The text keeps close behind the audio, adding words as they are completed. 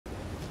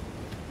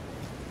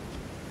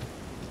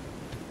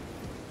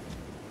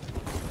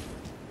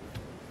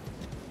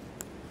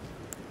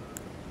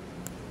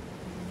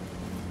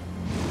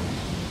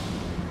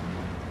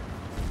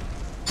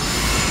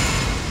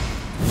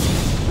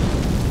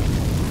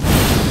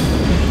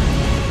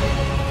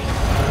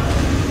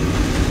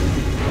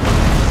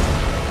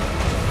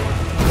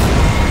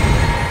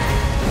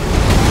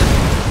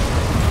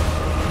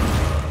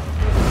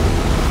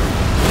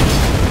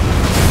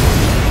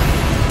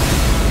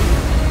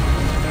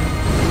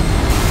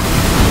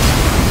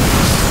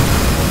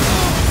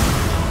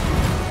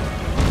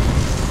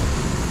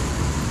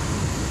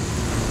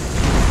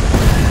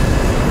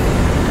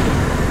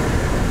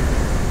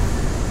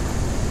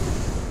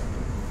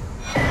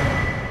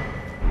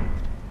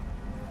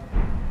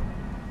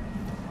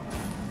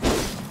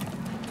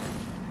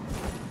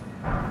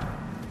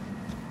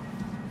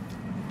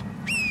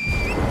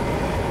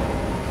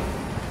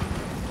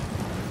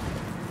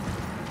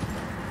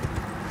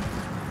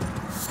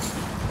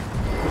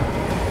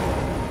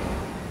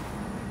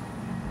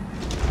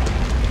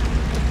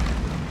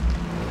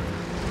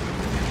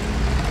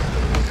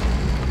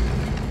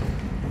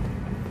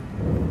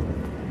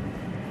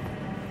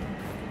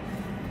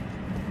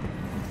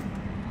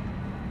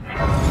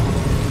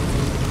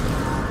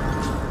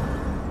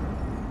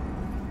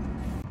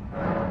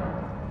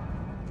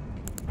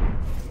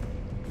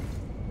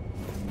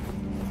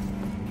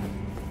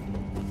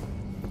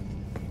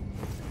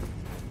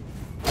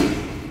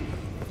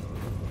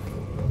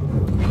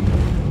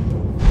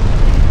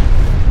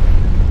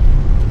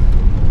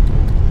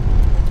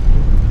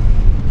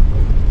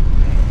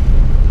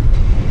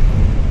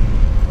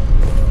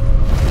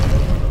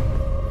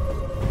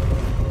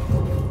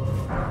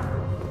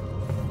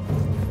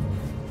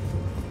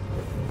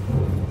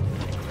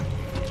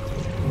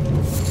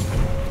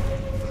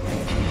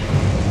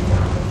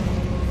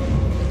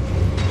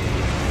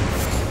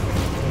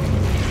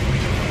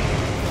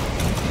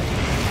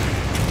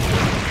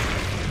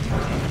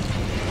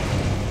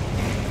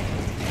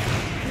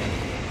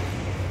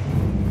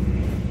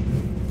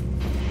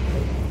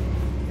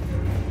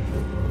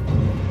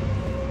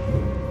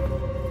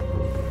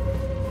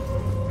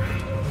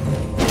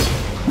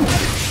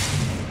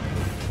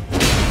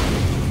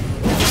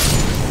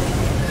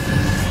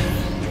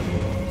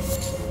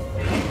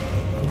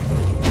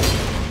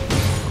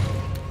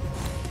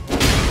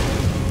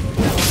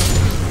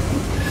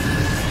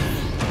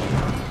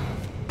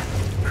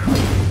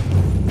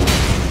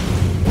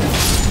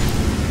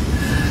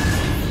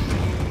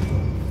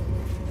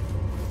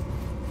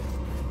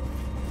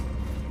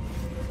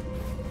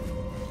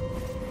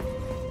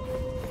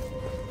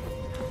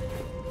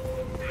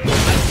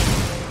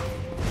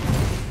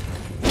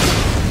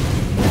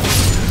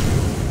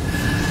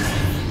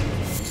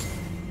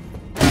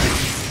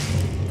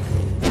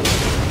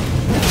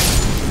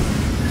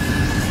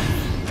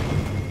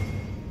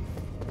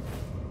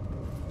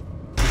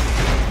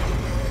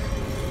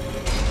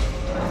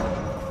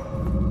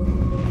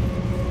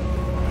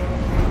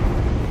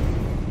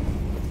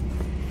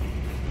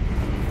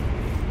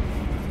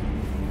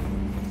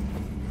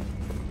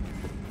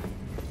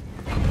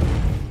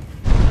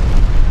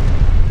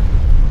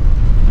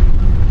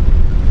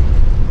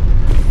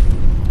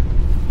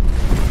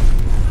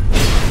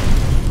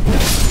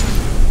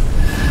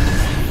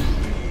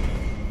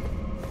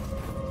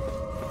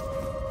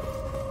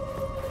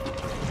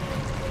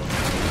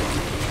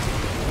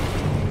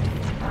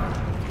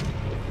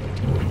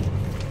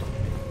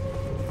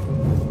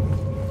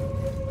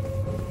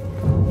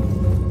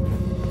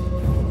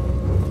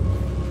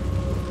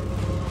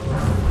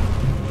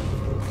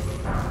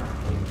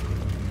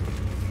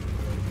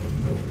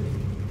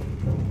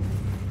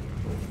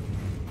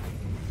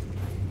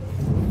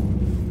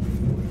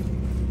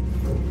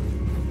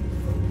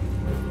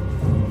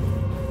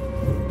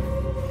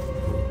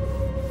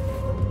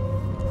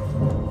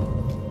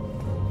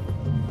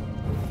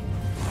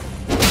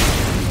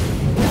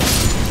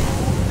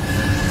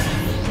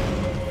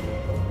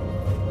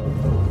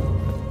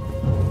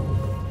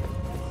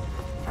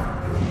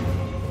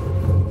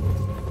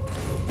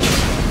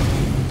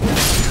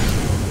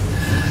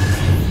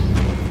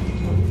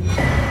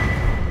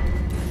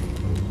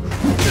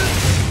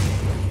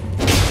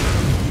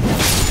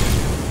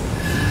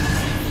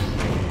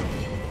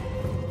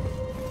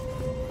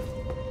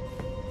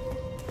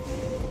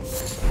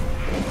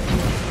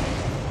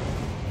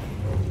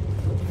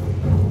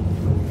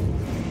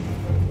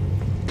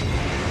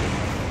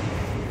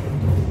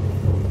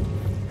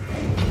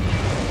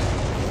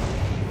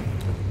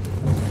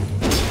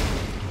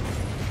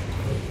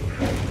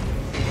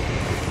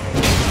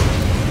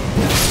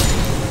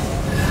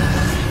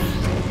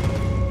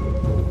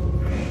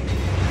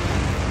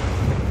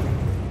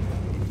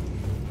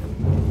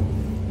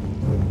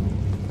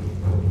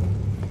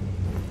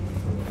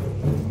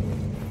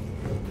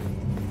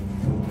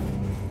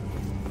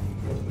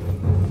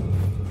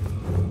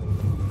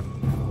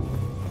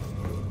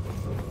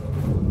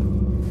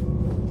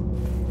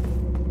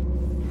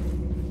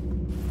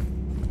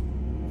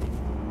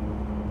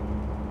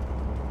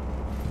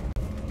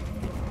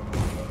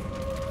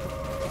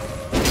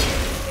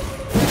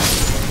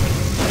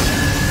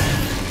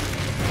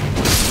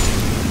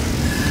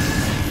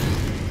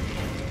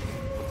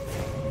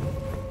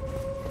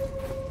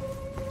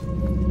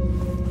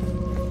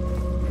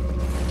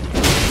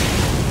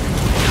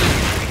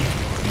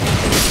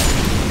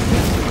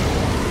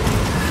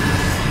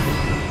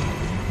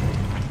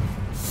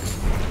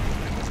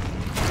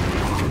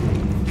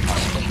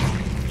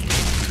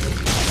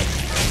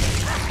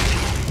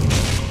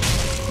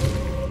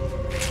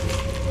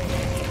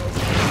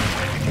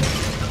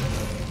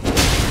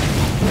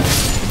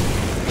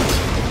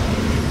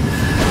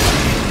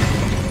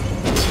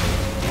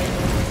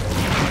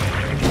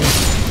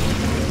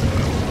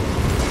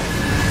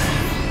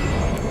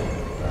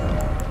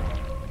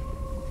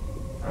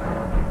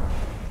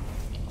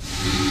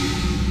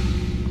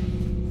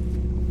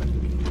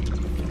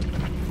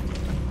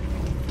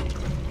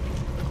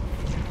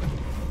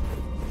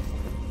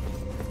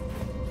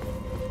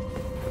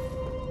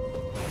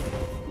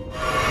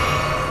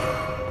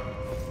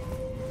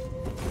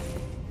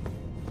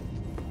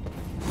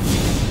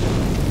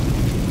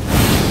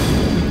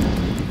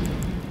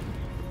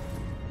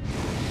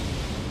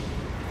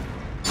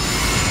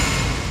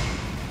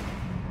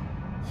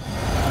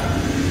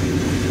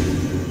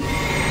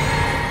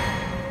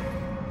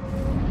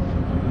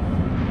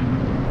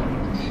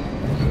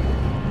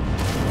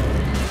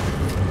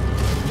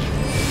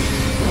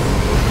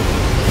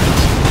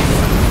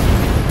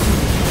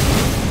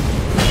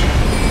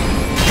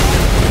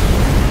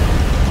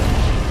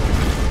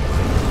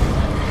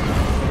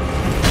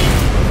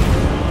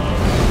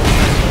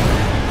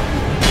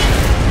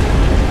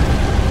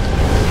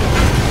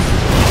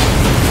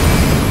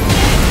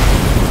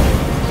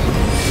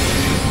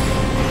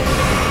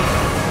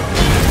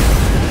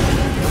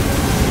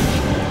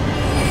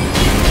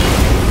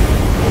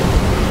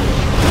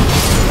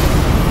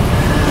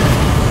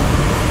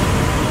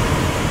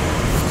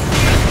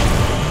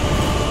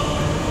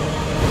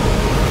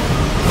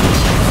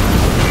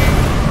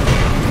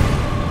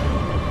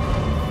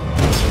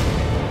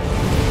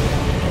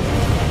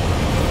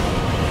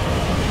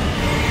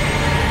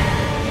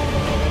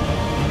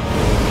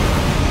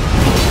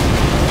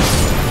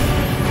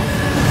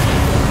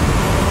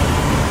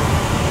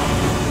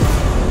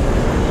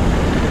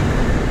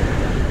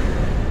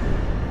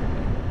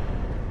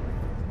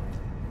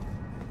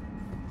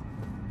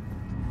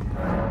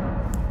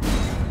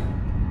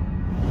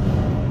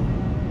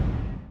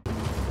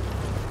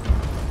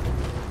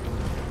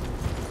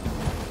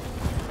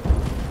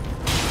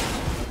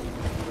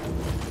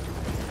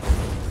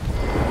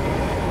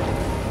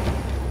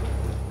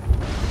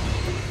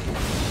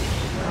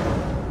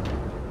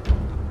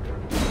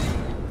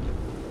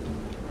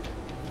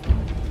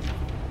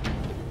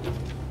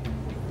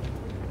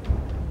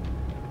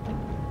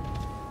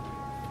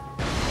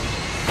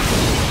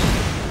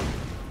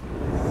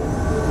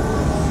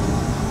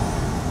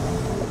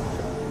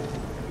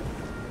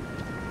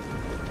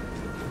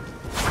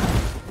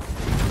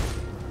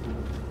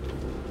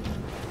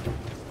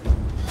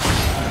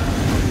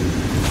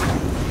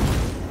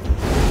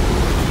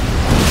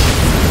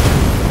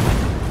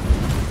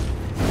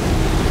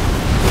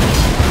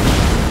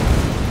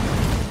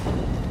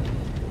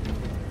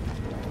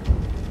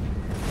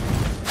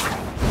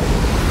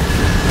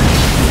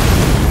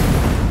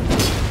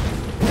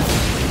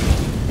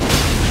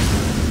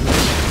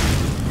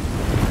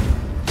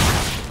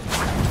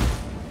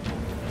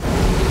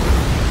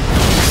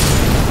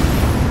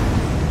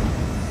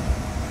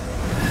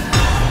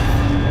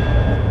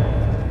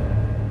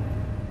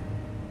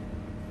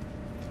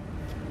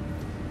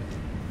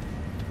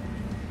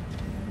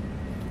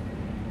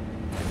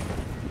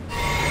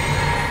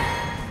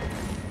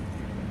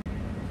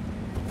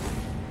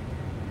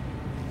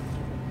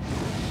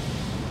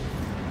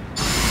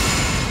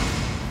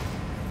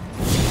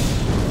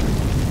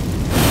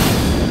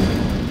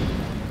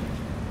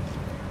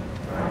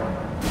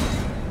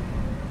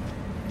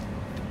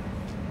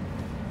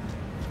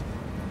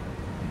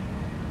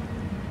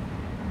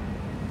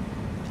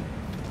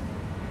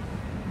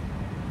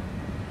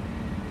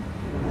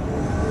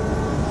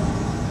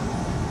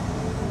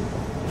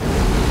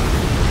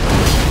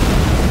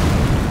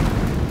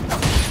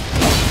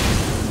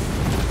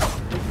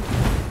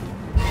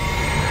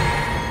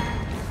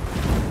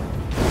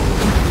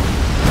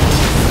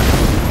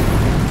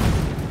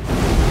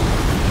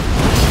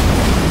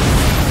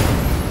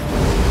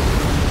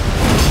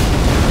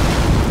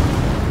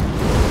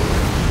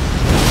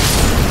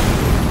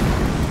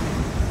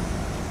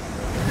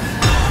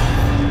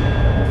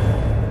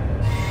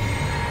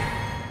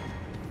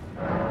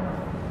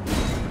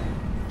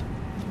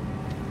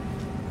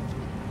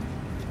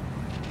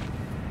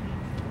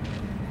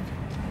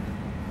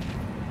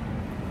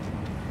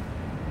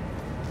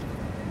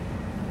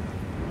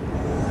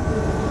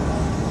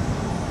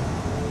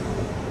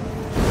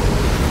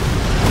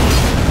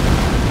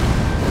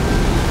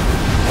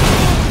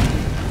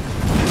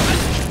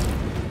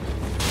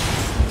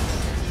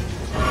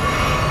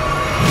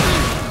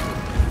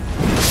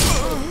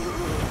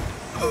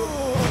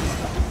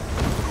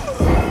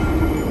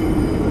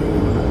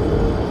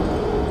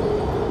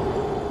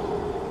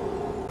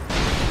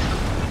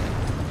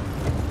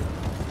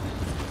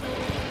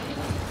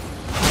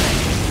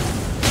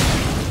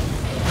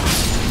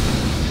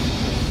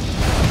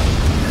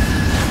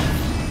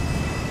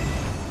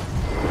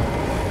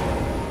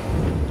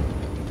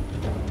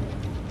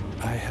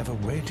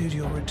awaited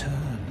your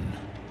return.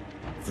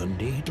 The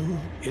needle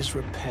is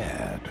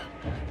repaired.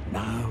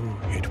 Now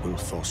it will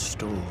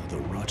forestall the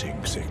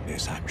rotting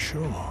sickness, I'm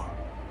sure.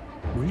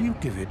 Will you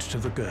give it to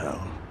the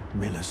girl,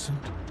 Millicent?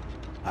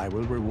 I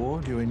will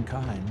reward you in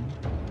kind.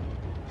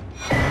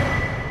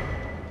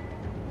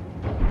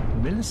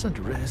 Millicent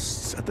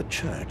rests at the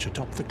church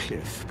atop the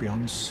cliff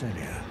beyond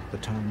Celia, the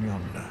town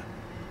yonder,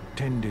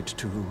 tended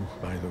to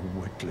by the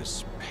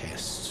witless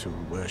pests who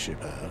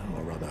worship her,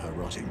 or rather her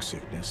rotting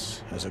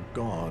sickness, as a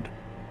god.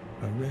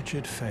 A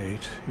wretched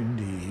fate,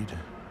 indeed.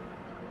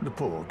 The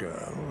poor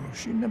girl,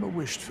 she never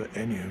wished for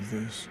any of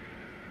this.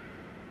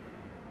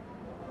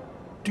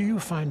 Do you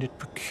find it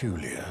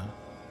peculiar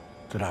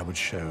that I would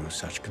show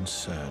such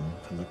concern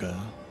for the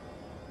girl?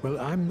 Well,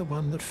 I'm the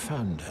one that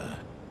found her.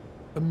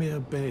 A mere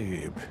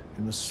babe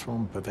in the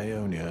swamp of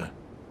Aeonia.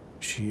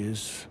 She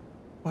is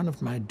one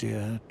of my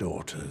dear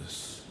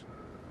daughters.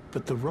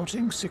 But the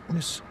rotting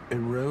sickness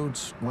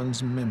erodes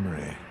one's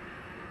memory.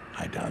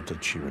 I doubt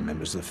that she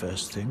remembers the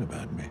first thing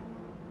about me.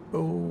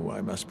 Oh,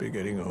 I must be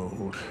getting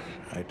old.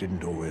 I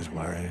didn't always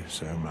worry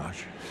so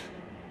much.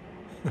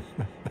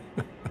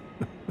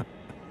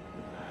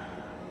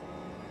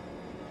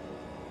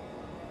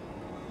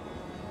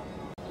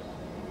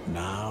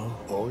 Now,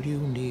 all you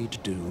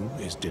need do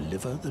is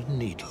deliver the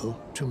needle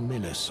to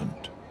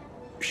Millicent.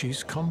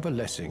 She's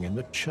convalescing in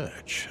the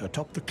church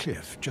atop the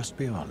cliff just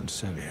beyond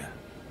Celia.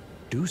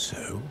 Do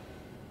so,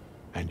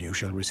 and you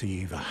shall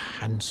receive a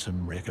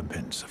handsome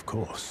recompense, of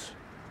course.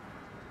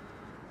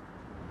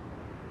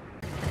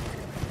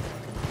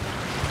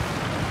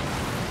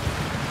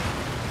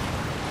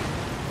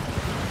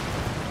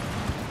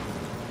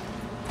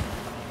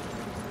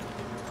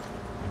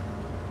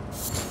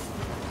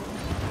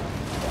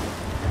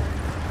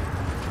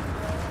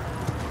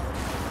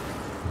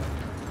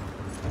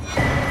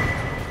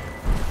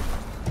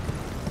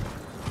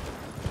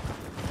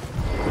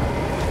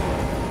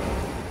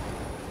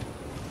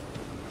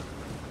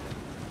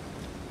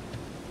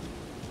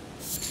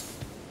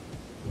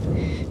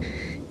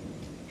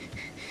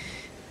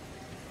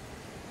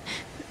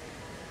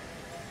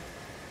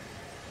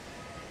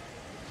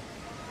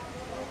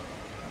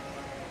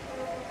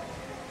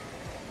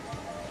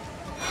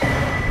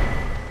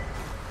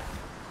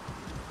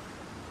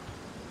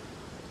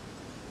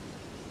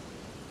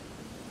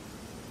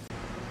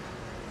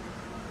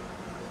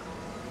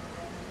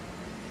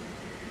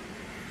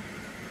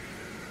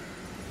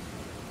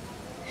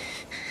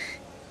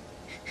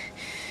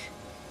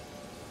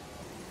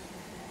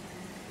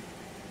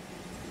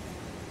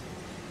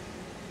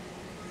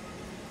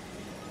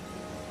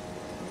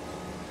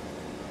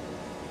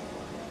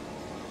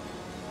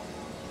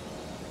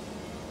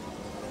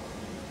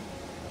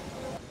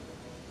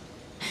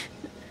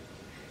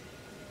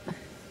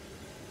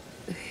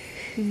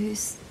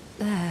 Who's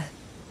there?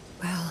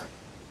 Well,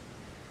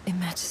 it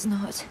matters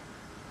not.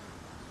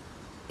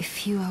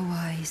 If you are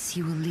wise,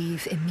 you will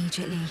leave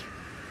immediately.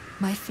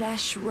 My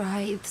flesh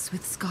writhes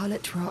with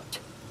scarlet rot.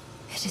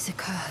 It is a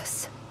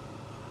curse,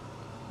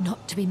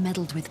 not to be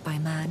meddled with by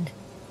man.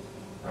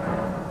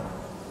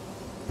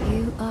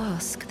 You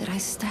ask that I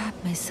stab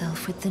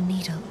myself with the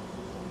needle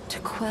to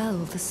quell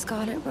the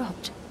scarlet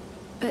rot.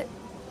 But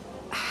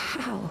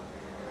how?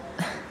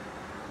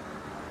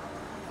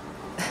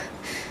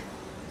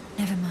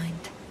 Never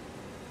mind.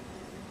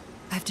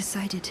 I've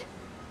decided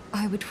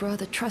I would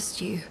rather trust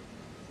you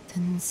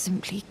than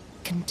simply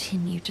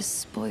continue to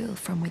spoil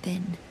from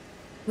within.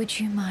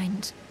 Would you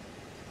mind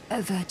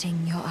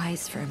averting your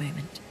eyes for a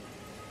moment?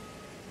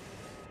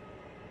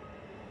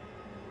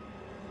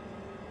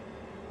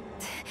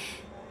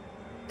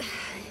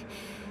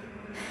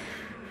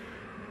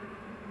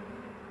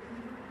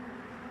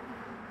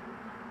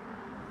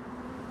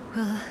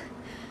 Well,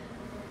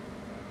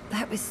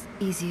 that was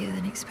easier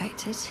than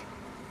expected.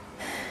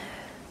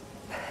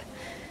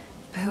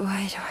 But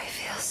why do I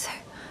feel so...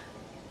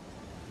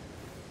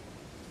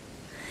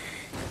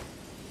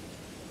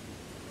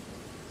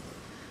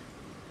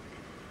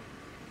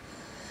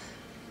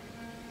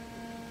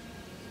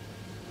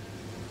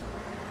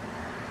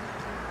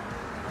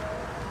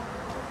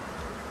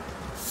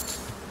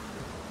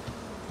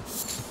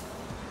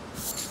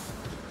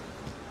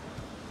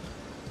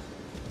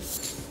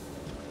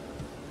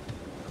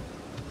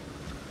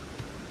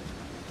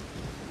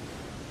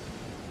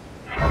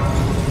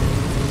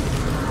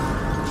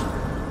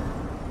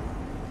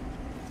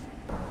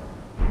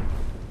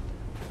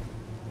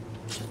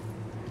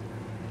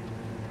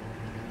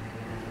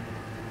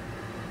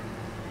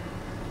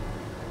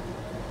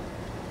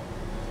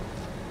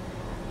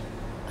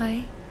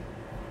 I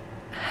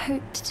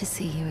hoped to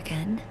see you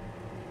again.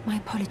 My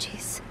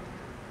apologies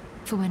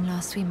for when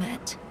last we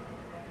met.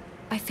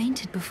 I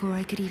fainted before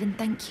I could even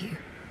thank you.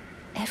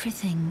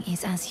 Everything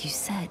is as you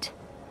said.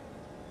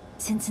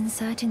 Since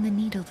inserting the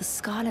needle, the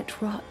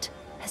scarlet rot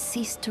has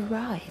ceased to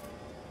writhe.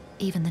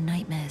 Even the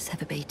nightmares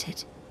have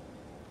abated.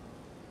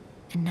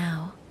 And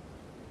now,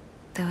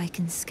 though I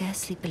can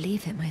scarcely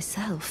believe it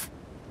myself,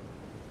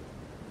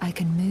 I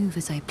can move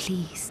as I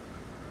please.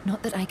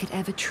 Not that I could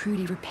ever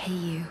truly repay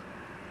you,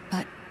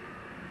 but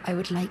I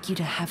would like you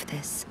to have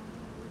this,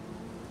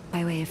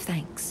 by way of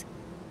thanks.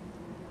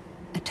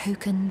 A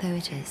token though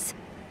it is.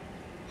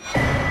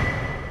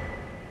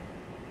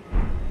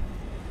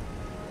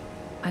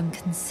 I'm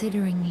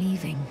considering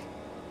leaving.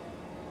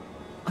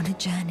 On a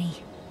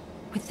journey.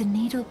 With the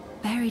needle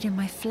buried in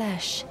my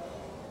flesh,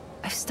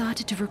 I've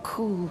started to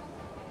recall,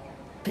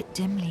 but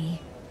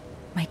dimly,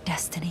 my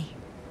destiny.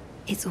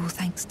 It's all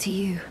thanks to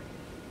you.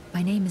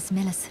 My name is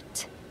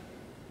Millicent.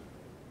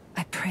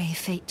 I pray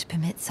fate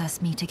permits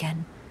us meet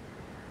again.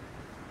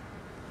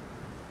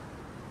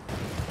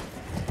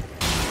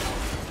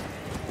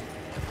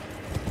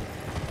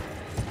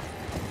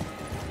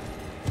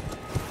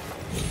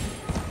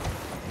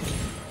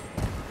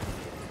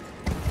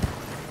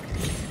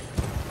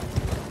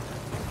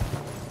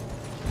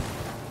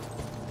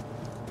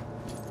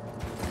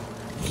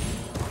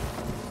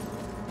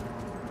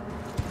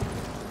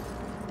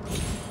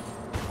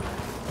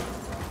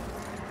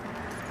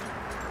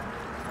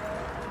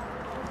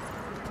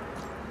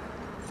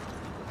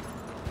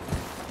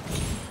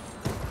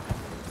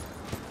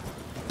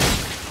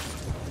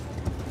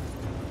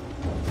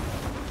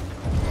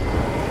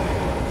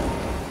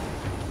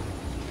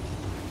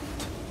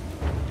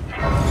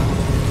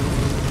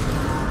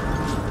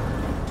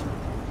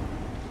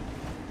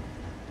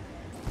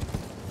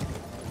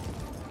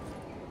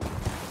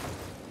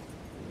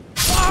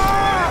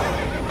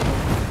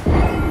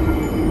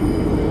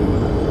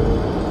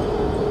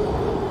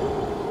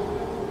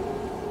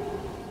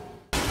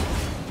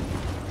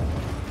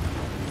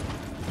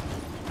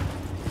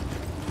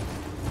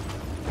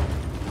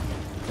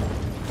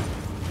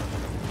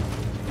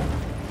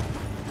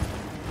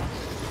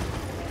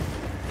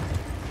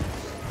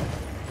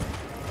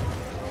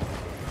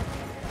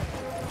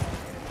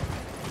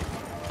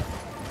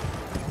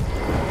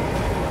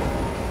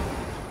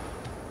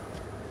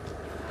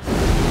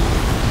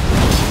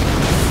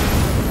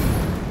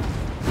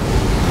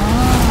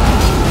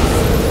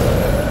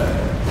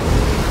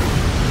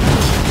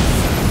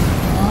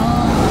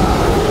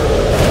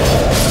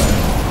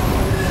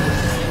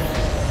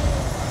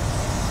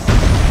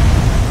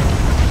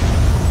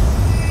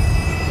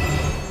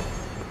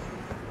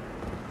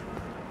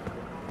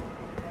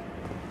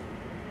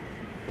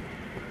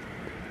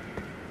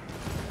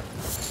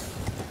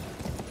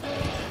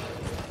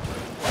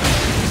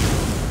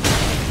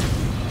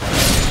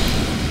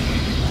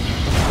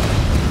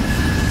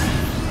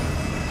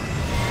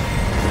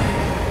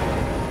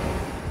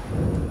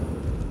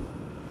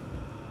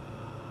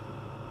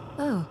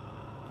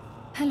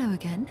 Hello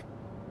again.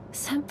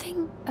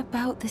 Something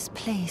about this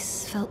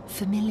place felt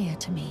familiar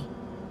to me,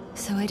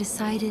 so I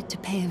decided to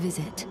pay a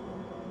visit.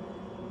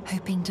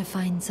 Hoping to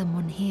find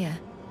someone here,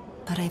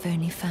 but I've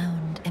only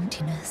found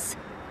emptiness.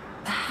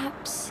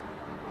 Perhaps,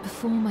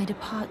 before my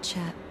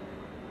departure,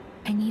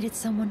 I needed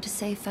someone to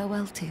say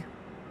farewell to.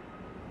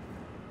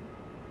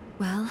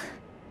 Well,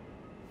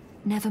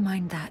 never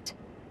mind that.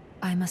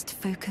 I must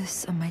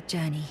focus on my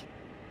journey,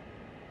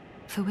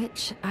 for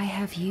which I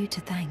have you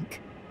to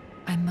thank.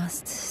 I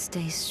must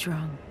stay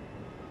strong.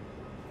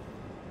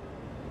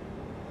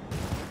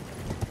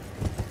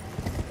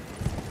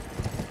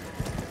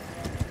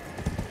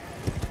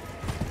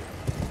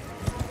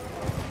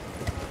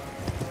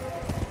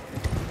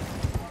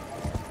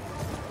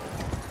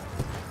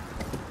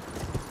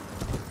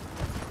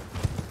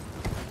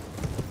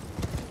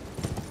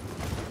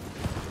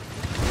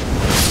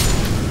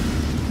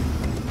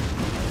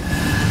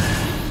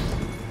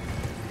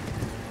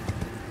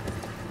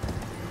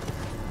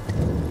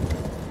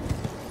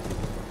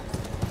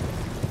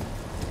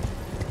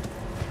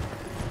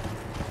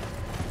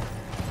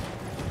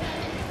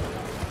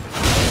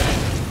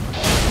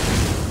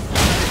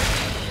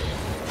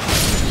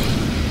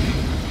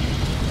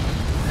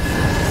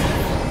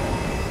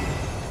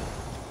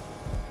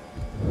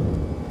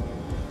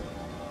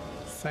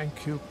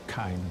 Thank you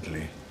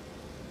kindly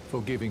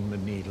for giving the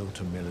needle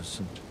to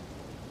Millicent.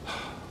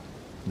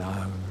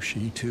 Now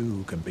she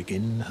too can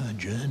begin her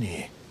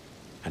journey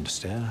and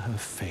stare her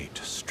fate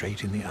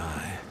straight in the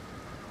eye.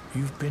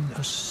 You've been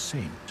a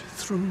saint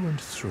through and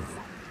through.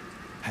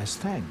 As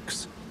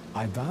thanks,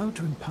 I vow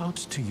to impart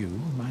to you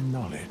my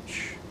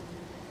knowledge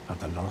of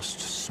the lost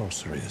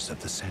sorceries of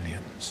the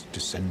Selians,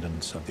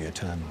 descendants of the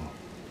Eternal.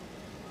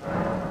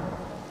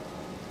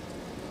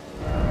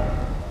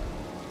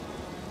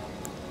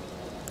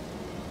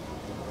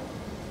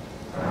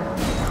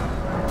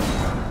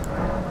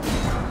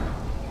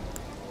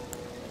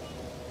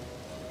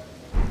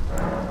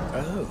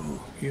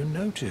 You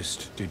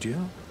noticed, did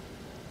you?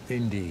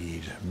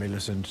 Indeed,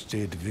 Millicent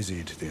did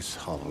visit this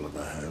hovel of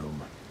a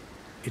home.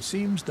 It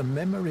seems the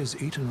memories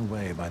eaten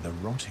away by the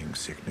rotting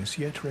sickness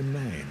yet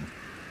remain,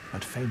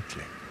 but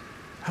faintly.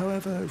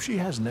 However, she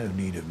has no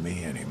need of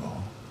me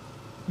anymore.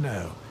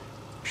 No,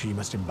 she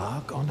must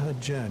embark on her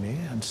journey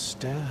and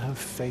stare her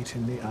fate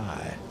in the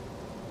eye.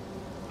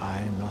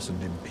 I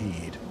mustn't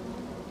impede.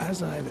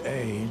 As I've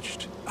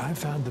aged, I've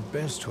found the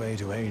best way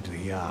to aid the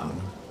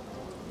young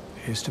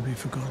is to be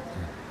forgotten.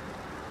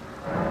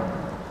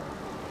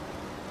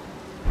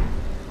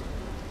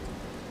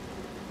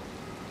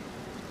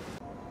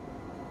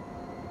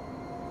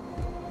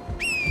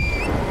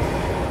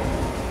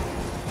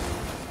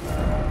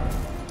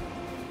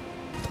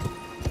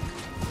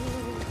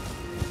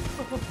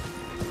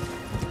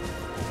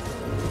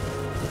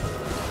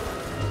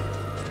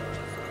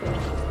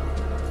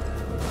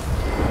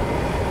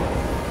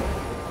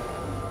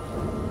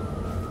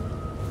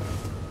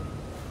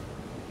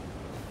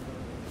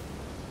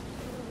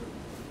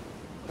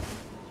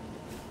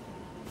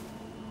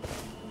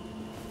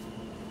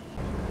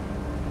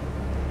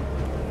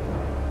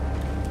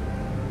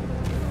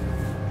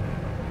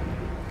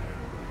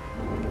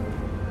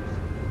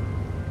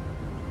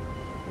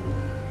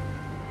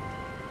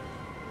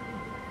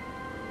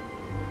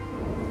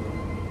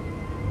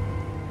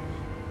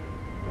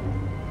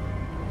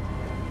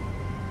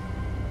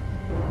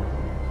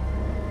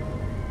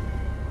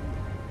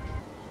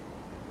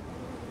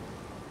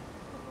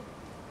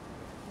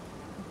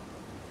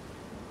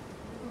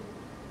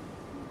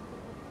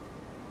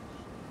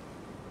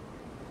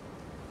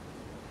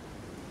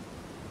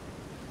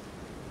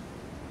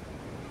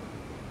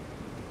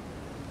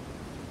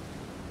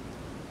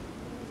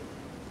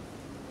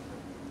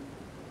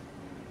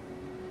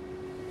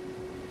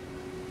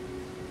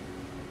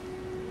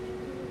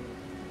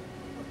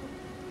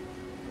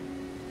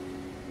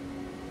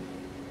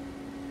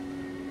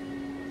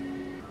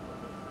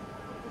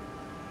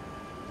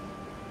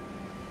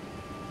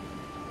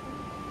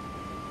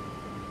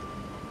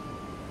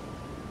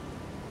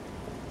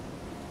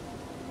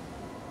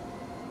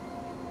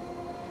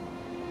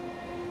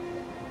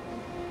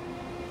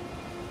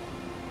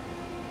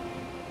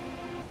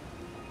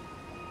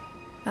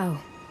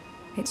 Oh,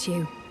 it's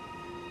you.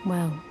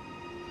 Well,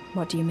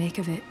 what do you make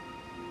of it?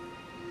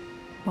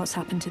 What's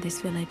happened to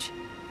this village?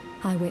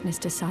 I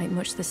witnessed a sight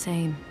much the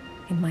same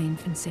in my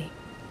infancy.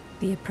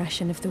 The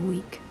oppression of the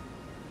weak.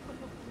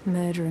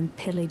 Murder and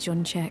pillage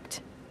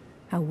unchecked.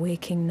 A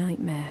waking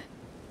nightmare,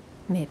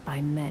 made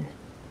by men.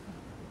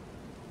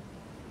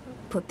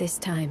 But this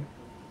time,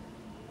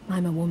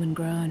 I'm a woman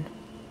grown,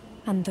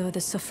 and though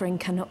the suffering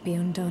cannot be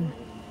undone,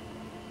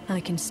 I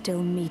can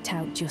still mete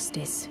out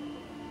justice.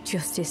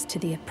 Justice to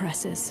the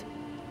oppressors.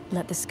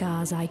 Let the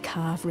scars I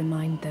carve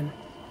remind them.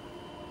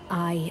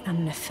 I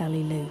am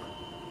Nefeli Lu,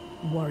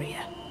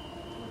 warrior.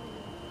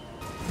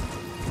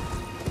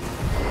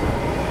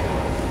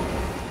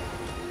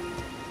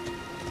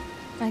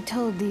 I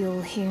told the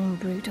all-hearing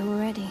brute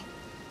already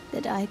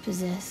that I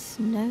possess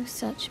no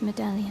such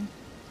medallion.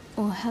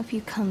 Or have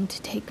you come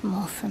to take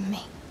more from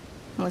me?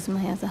 Was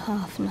my other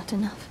half not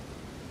enough?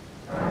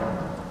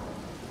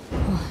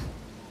 Oh.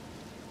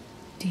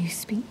 Do you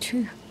speak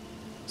true?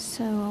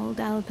 So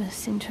old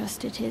Albus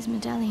entrusted his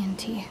medallion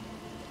to you.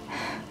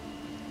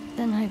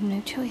 Then I've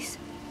no choice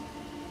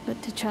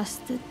but to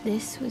trust that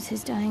this was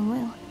his dying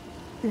will.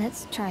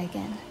 Let's try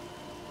again.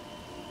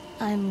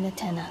 I'm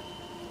Latenna.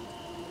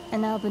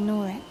 An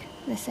Albinoric,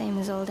 the same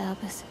as old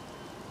Albus.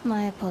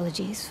 My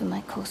apologies for my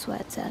coarse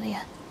words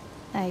earlier.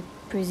 I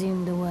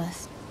presume the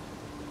worst.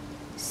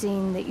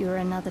 Seeing that you're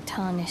another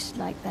tarnished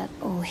like that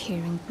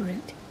all-hearing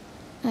brute,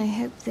 I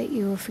hope that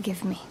you will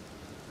forgive me.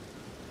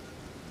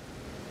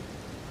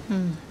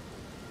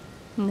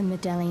 The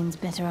medallion's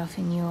better off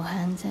in your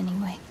hands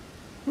anyway.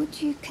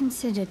 Would you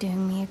consider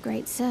doing me a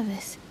great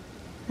service?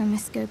 I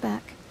must go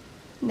back.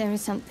 There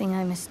is something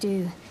I must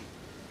do,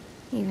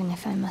 even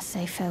if I must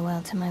say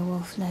farewell to my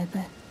wolf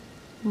Lobo.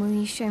 Will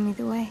you show me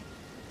the way?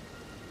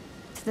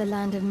 To the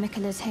land of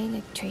Miquella's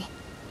Erdtree.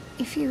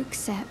 If you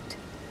accept,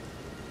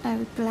 I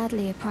would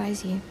gladly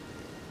apprise you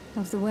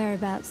of the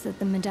whereabouts of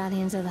the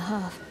medallion's other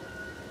half.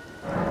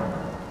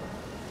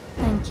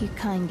 Thank you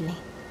kindly.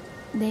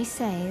 They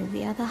say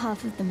the other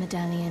half of the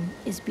medallion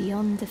is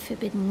beyond the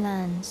Forbidden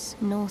Lands,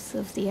 north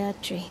of the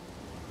Erdtree,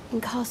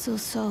 in Castle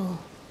Sol,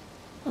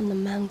 on the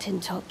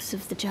mountaintops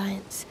of the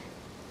Giants,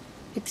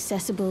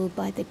 accessible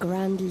by the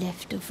Grand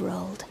Lift of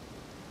Rold.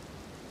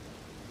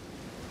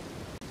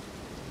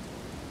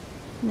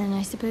 Then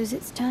I suppose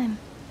it's time.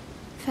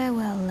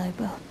 Farewell,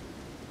 Lobo.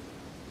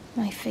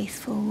 My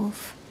faithful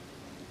wolf.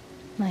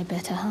 My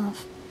better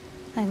half.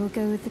 I will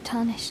go with the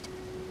Tarnished,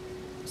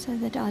 so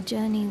that our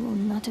journey will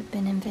not have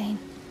been in vain.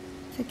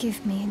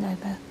 Forgive me,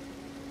 Lobo.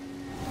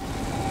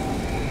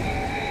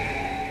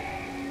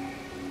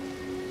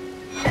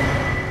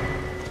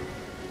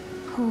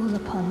 Call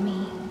upon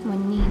me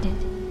when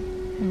needed,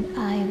 and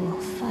I will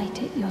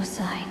fight at your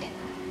side.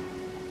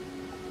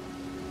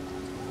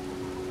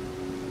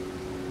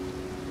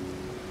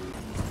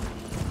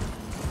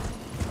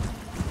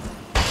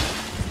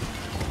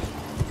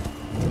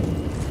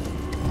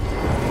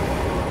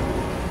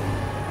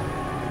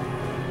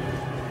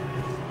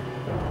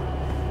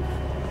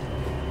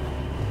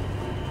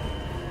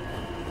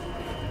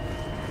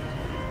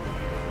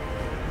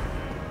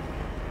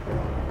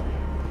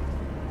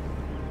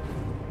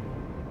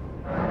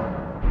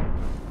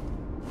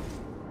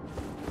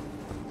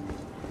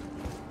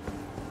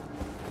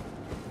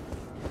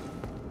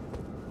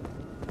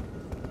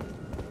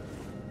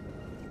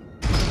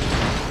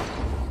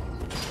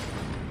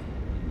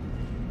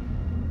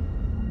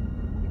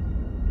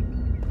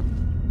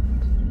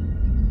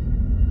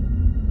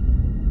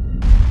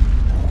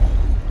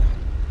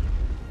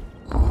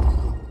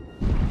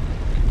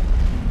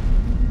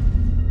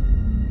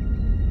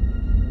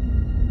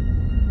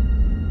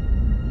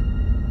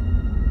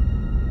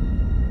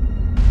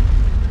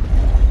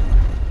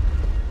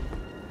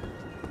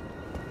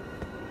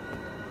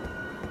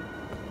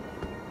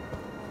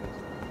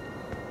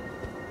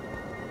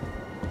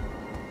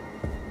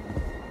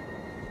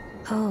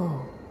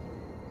 Oh,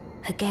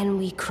 again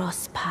we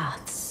cross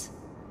paths.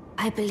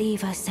 I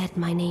believe I said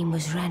my name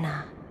was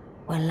Renna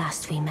when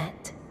last we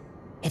met.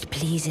 It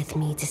pleaseth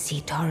me to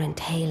see Torrent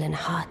hale and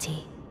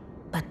hearty,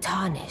 but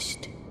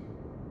tarnished.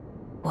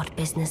 What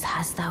business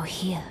hast thou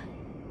here?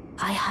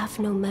 I have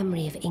no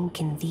memory of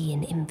inking thee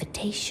an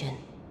invitation.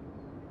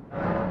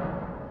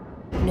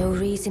 No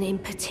reason in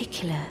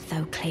particular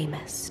thou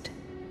claimest.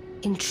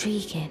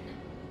 Intriguing.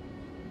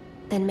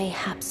 Then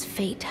mayhaps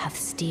fate hath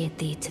steered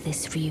thee to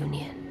this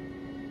reunion.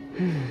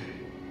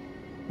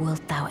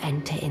 Wilt thou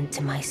enter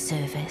into my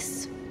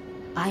service?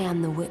 I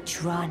am the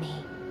witch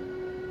Rani.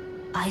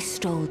 I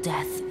stole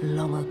death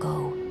long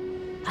ago,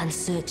 and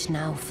search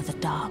now for the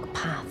dark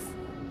path,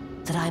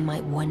 that I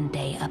might one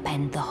day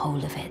upend the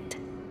whole of it,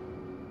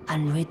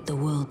 and rid the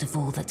world of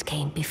all that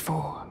came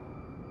before.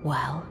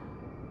 Well,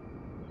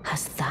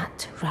 has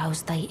that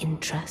roused thy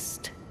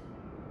interest?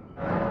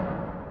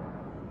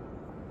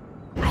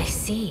 I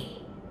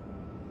see.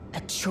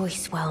 A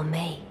choice well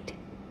made.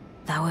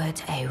 Thou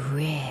art a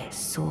rare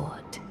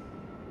sword.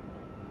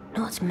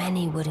 Not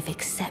many would have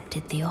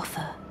accepted the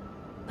offer,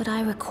 but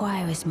I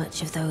require as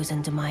much of those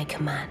under my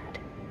command.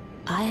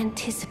 I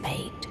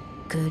anticipate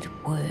good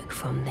work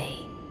from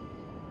thee.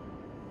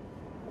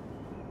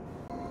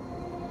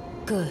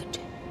 Good.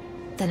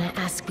 Then I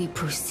ask we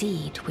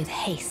proceed with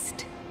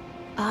haste.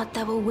 Art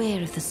thou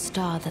aware of the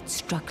star that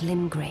struck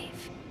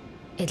Limgrave?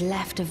 It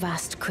left a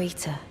vast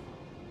crater,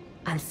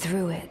 and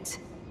through it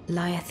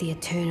lieth the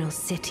eternal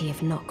city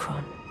of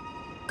Nokron.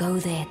 Go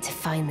there to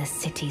find the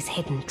city's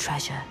hidden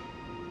treasure.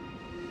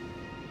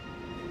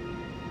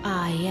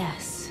 Ah,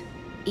 yes.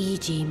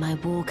 E.g. my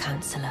war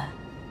counselor,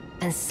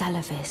 and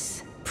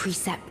Salavis,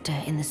 preceptor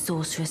in the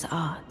sorcerous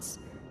arts,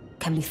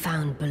 can be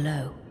found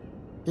below.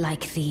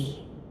 Like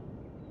thee,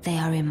 they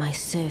are in my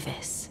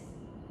service.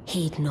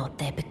 Heed not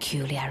their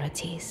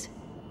peculiarities.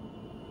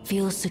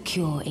 Feel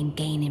secure in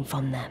gaining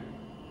from them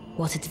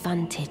what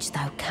advantage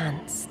thou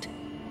canst.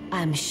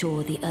 I am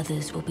sure the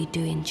others will be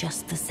doing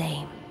just the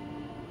same.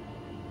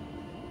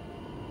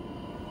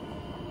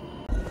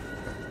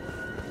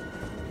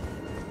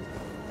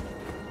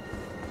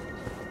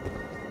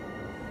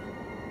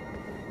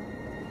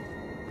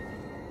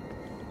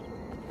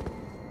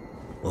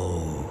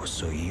 Oh,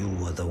 so you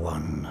were the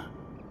one.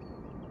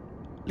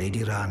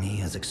 Lady Rani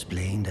has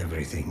explained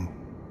everything.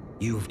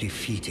 You've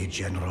defeated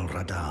General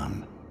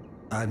Radan,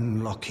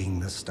 unlocking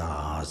the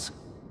stars.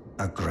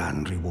 A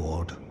grand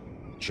reward,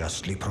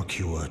 justly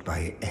procured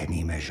by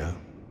any measure.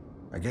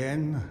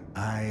 Again,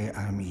 I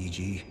am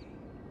E.G.,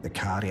 the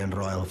Karian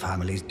royal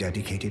family's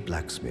dedicated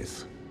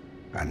blacksmith,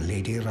 and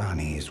Lady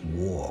Rani's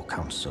war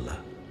counselor.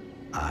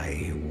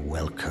 I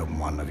welcome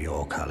one of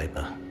your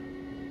caliber.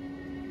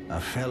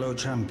 A fellow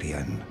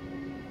champion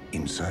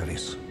in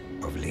service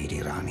of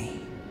Lady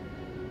Rani.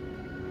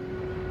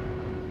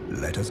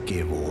 Let us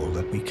give all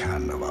that we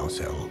can of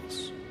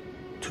ourselves,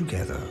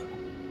 together,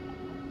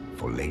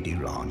 for Lady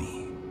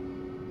Rani.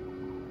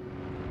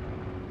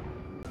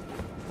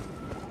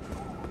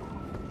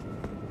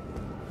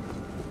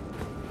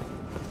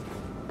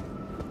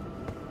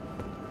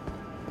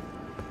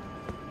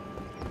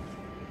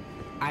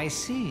 I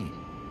see.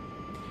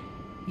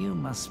 You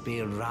must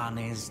be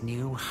Rani's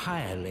new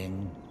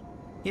hireling.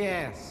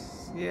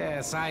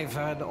 Yes, I've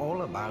heard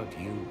all about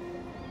you.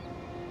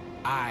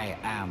 I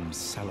am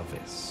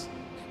Salavis,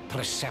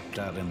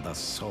 preceptor in the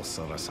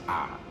sorcerous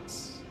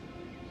arts.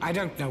 I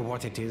don't know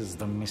what it is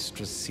the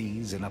mistress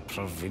sees in a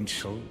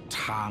provincial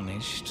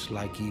tarnished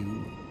like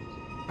you,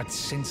 but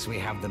since we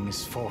have the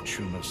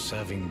misfortune of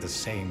serving the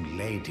same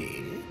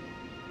lady,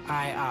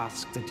 I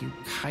ask that you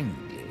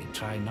kindly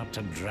try not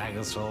to drag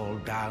us all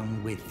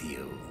down with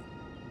you.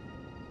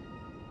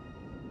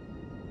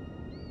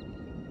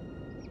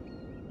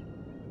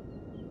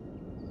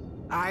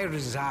 I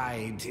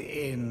reside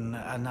in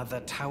another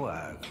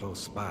tower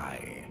close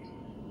by.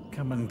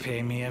 Come and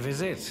pay me a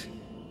visit,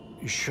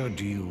 should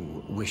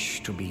you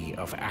wish to be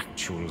of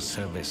actual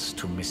service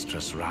to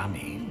Mistress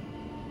Rani.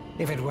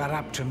 If it were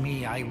up to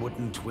me, I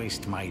wouldn't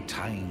waste my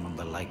time on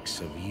the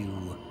likes of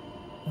you.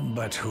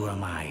 But who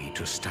am I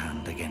to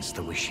stand against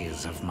the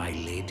wishes of my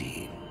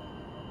lady?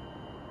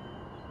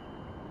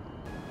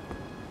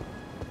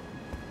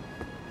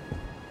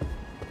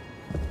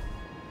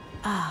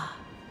 Ah.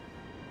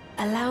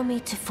 Allow me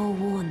to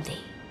forewarn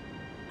thee.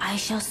 I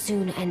shall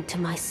soon enter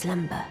my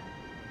slumber,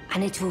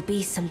 and it will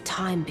be some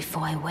time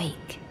before I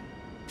wake.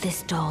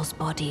 This doll's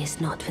body is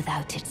not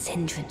without its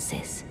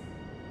hindrances.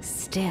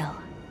 Still,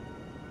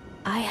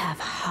 I have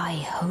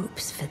high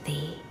hopes for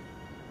thee.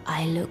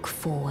 I look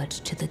forward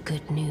to the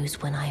good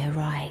news when I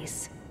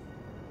arise.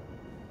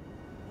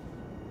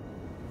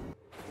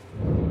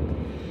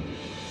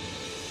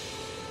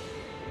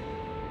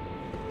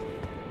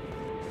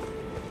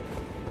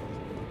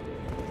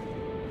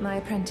 My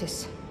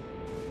apprentice,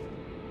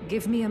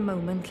 give me a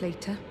moment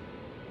later.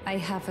 I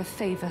have a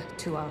favor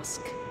to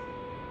ask.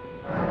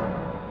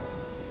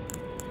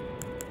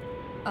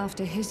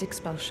 After his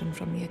expulsion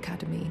from the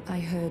Academy, I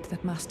heard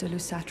that Master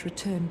Lusat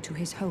returned to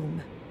his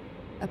home,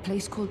 a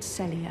place called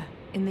Celia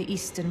in the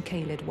eastern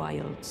Caelid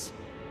wilds.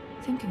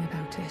 Thinking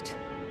about it,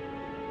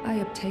 I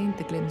obtained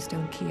the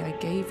glintstone key I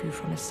gave you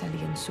from a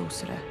Celian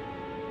sorcerer.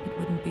 It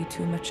wouldn't be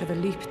too much of a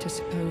leap to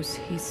suppose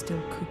he's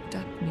still cooped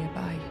up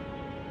nearby.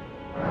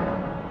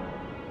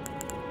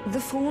 The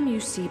form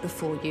you see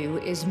before you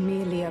is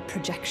merely a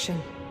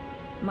projection.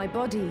 My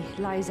body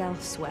lies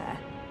elsewhere,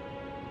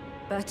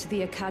 but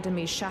the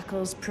Academy's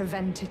shackles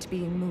prevent it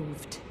being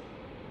moved.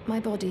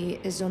 My body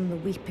is on the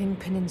Weeping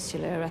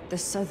Peninsula at the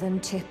southern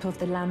tip of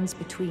the Lands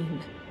Between,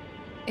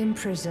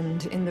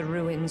 imprisoned in the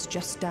ruins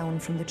just down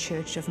from the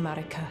Church of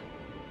Marika,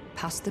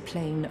 past the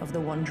plain of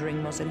the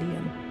Wandering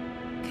Mausoleum.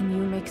 Can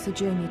you make the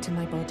journey to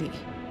my body?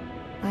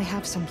 I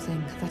have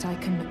something that I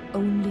can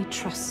only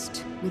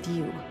trust with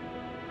you.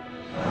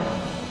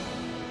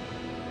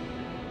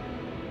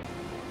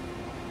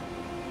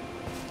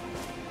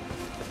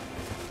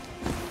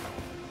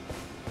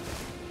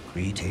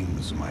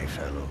 Greetings, my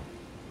fellow.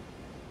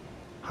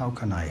 How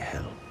can I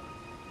help?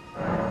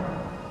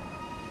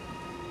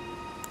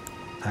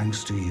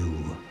 Thanks to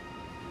you,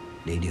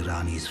 Lady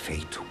Rani's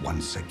fate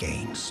once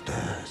again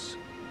stirs,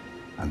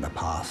 and the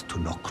path to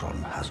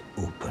Nokron has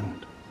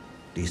opened.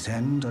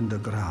 Descend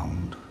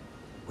underground,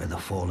 where the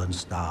fallen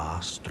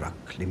star struck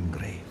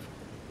Limgrave,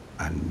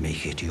 and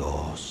make it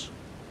yours.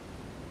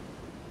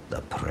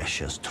 The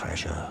precious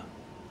treasure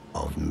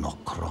of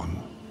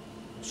Nokron,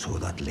 so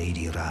that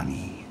Lady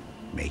Rani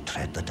may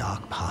tread the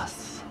dark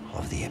path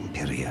of the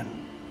Empyrean.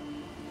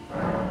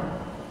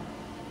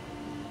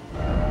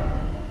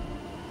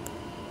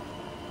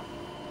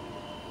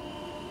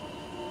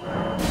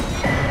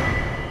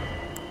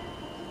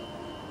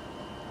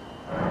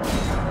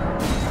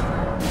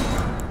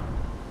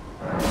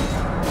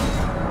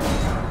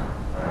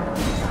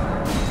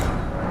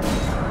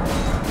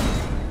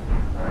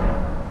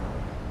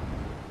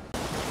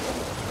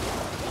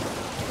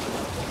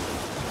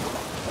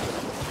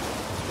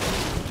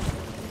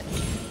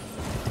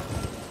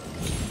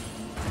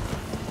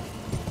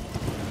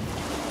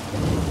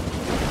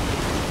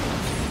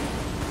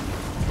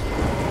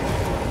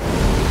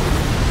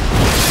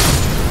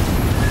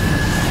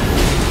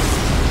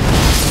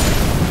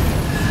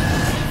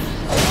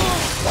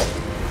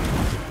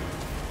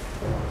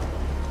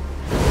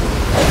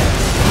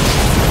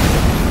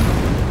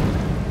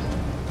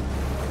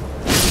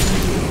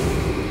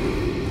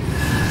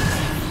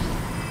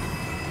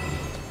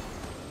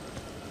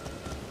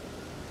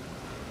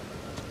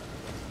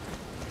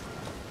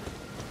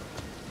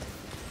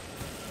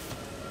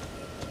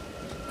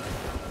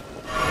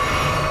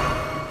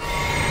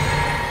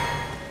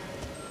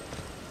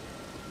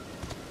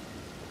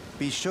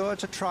 Be sure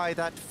to try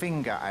that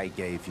finger I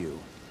gave you.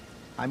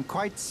 I'm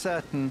quite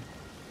certain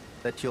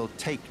that you'll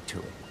take to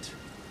it.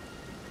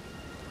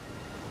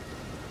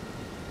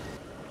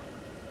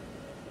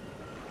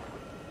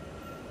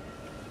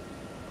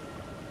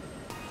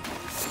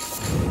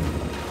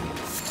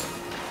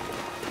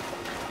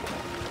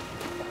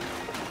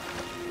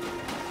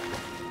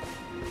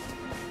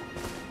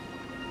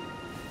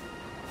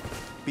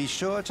 Be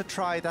sure to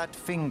try that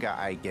finger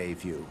I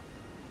gave you.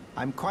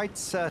 I'm quite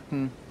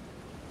certain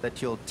that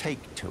you'll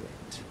take to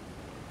it.